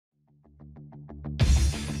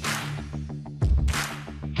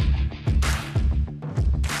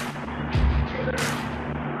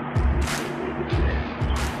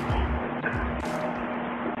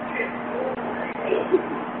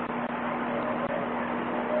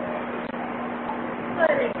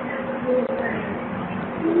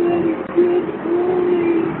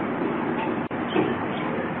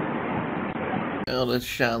How does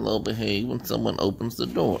Shiloh behave when someone opens the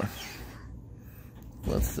door?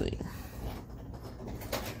 Let's see.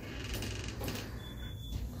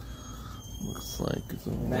 Looks like it's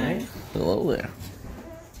over there. Hello there.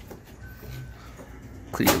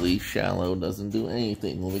 Clearly, Shiloh doesn't do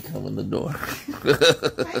anything when we come in the door.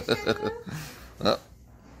 Hi,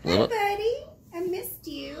 buddy. I missed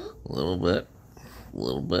you. A little bit. A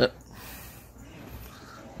little bit.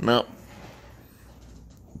 Nope.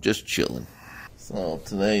 Just chilling. So,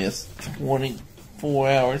 today is 24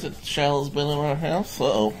 hours that Shiloh's been in our house.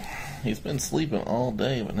 So, he's been sleeping all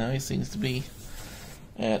day, but now he seems to be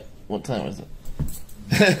at, what time is it?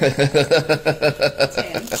 10.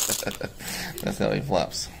 That's how he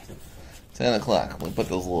flops. 10 o'clock. We put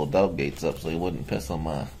those little dog gates up so he wouldn't piss on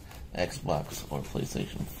my Xbox or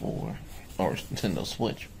PlayStation 4 or Nintendo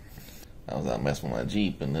Switch. I was out messing with my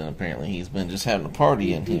Jeep, and then apparently he's been just having a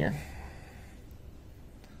party in here.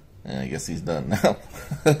 And I guess he's done now.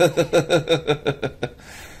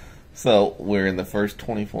 So, we're in the first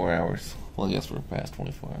 24 hours. Well, I guess we're past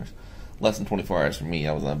 24 hours. Less than 24 hours for me.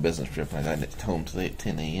 I was on a business trip and I got home today at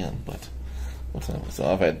 10 a.m. But what time? So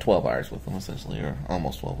I've had 12 hours with him essentially, or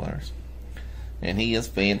almost 12 hours. And he is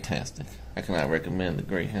fantastic. I cannot recommend the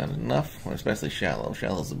Greyhound enough, or especially Shiloh.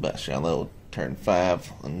 Shiloh's the best. Shiloh turned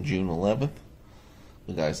 5 on June 11th.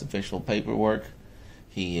 We got his official paperwork.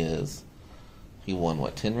 He won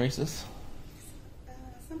what, 10 races?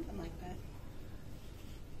 Something like that.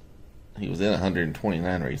 He was in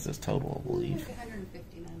 129 races total, I believe.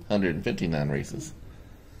 159 races.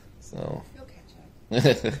 So. You'll catch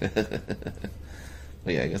up.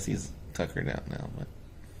 But yeah, I guess he's tuckered out now. But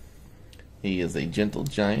he is a gentle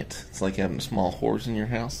giant. It's like having a small horse in your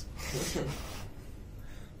house.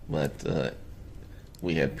 But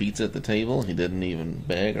we had pizza at the table. He didn't even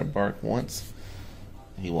beg or bark once.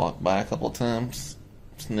 He walked by a couple of times,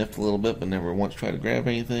 sniffed a little bit, but never once tried to grab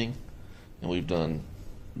anything. And we've done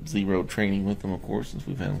 0 training with him, of course, since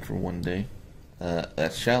we've had him for 1 day.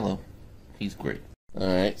 That's Shiloh. He's great.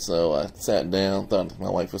 Alright, so I sat down, thought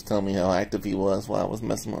my wife was telling me how active he was while I was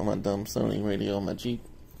messing with my dumb Sony radio on my Jeep.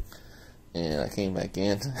 And I came back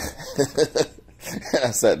in.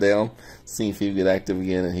 I sat down, see if he would get active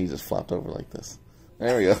again, and he just flopped over like this.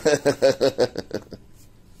 There we go.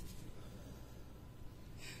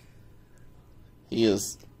 He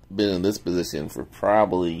has been in this position for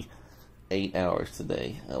probably 8 hours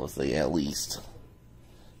today, I would say at least.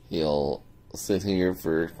 He'll sit here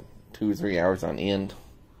for 2 or 3 hours on end,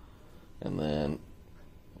 and then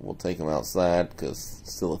we'll take him outside because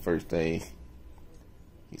it's still the first day.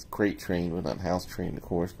 He's crate trained, but not house trained, of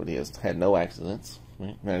course, but he has had no accidents,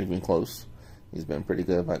 right? Not even close. He's been pretty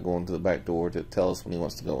good about going to the back door to tell us when he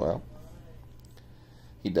wants to go out.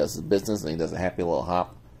 He does his business, and he does a happy little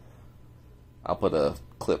hop. I'll put a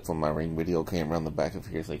clip from my Ring video camera on the back of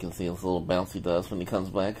here so you can see this little bounce he does when he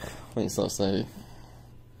comes back. He's so excited.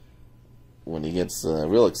 When he gets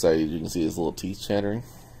real excited, you can see his little teeth chattering.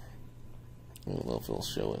 I don't know if it'll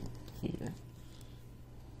show it here.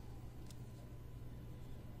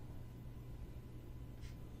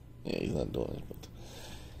 Yeah, he's not doing it,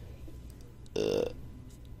 but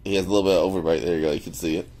he has a little bit of overbite. There you go, you can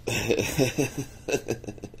see it.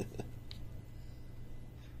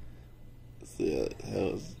 See how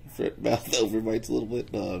his mouth overbites a little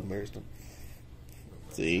bit? No, I embarrassed him.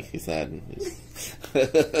 See, he's hiding.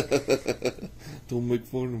 Don't make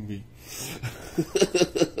fun of me.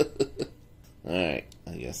 Alright,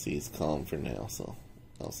 I guess he's calm for now, so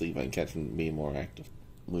I'll see if I can catch him being more active.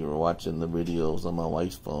 We were watching the videos on my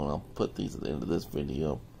wife's phone. I'll put these at the end of this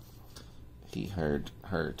video. He heard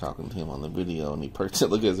her talking to him on the video, and he perked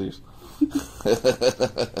up. Look at his.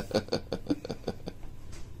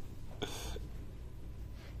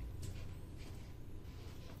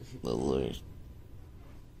 Little ears.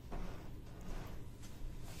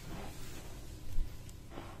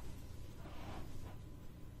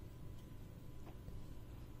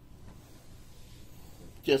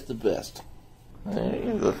 Just the best. There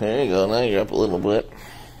you go. There you go. Now you're up a little bit.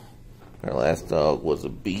 Our last dog was a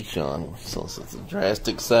Bichon, so it's a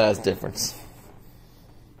drastic size difference.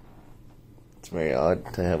 It's very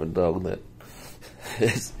odd to have a dog that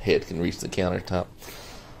his head can reach the countertop.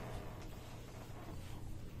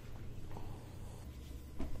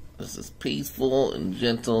 This is peaceful and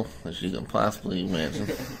gentle as you can possibly imagine.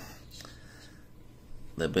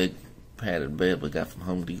 That big padded bed we got from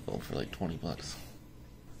Home Depot for like 20 bucks.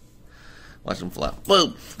 Watch him flop.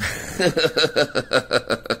 Boom!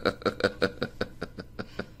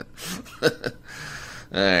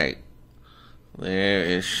 Alright. There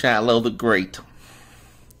is Shiloh the Greyt.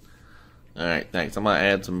 Alright, thanks. I'm going to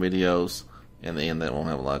add some videos in the end that won't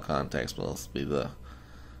have a lot of context, but it'll be the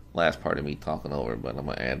last part of me talking over, but I'm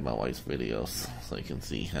going to add my wife's videos so you can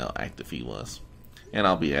see how active he was. And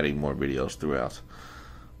I'll be adding more videos throughout,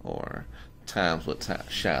 or times with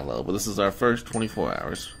Shiloh. But this is our first 24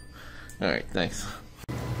 hours. Alright, thanks.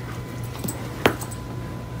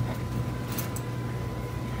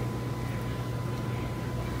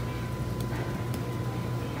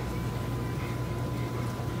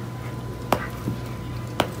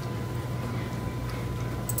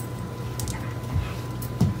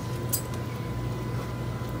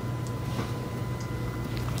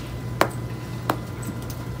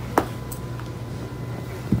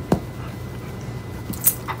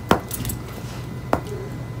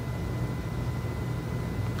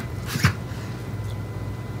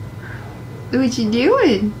 What you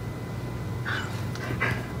doing?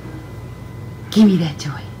 Give me that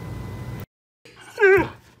toy.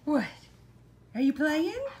 What? Are you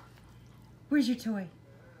playing? Where's your toy?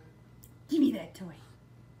 Give me that toy.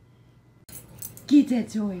 Get that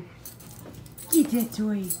toy. Get that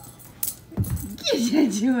toy. Get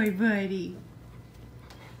that toy, buddy.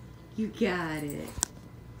 You got it.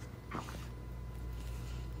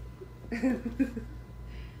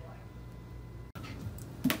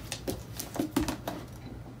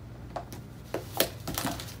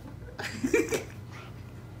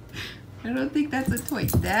 I don't think that's a toy.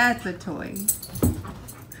 That's a toy.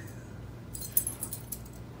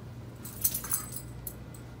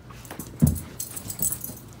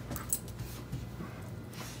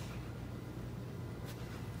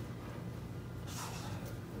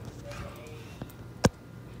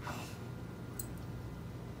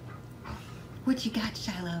 What you got,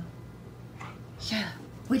 Shiloh? Shiloh,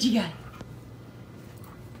 what you got?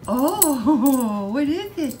 Oh, what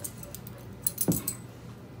is it?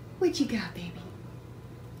 What you got, baby?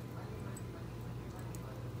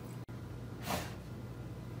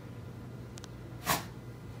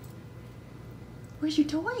 Where's your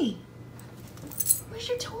toy? Where's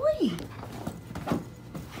your toy?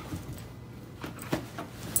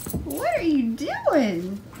 What are you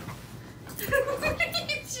doing? What are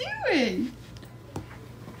you doing?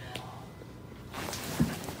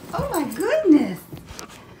 Oh my goodness.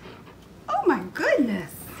 Oh my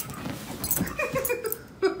goodness.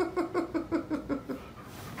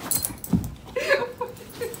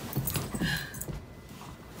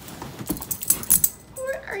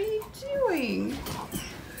 What are you doing?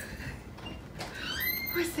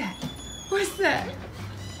 What's that? What's that? What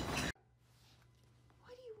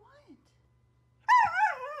do you want?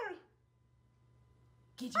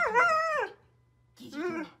 Get your toy. Get your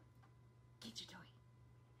toy. Get your toy.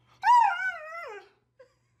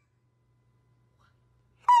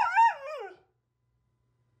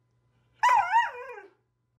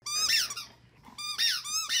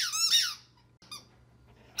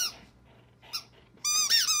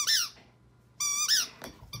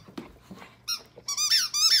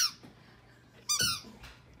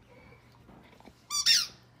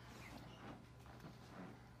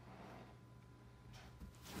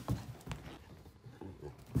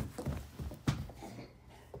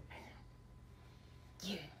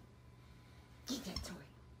 Get that toy.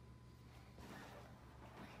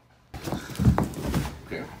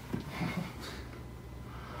 Okay.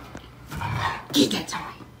 Get that toy.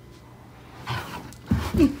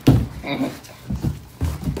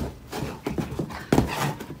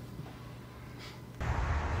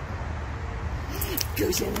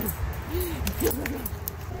 Go, Shiloh. Go, go, go.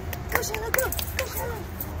 Go, Shiloh, go. Go, Shiloh.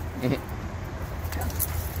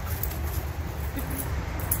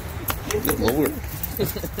 Good Lord.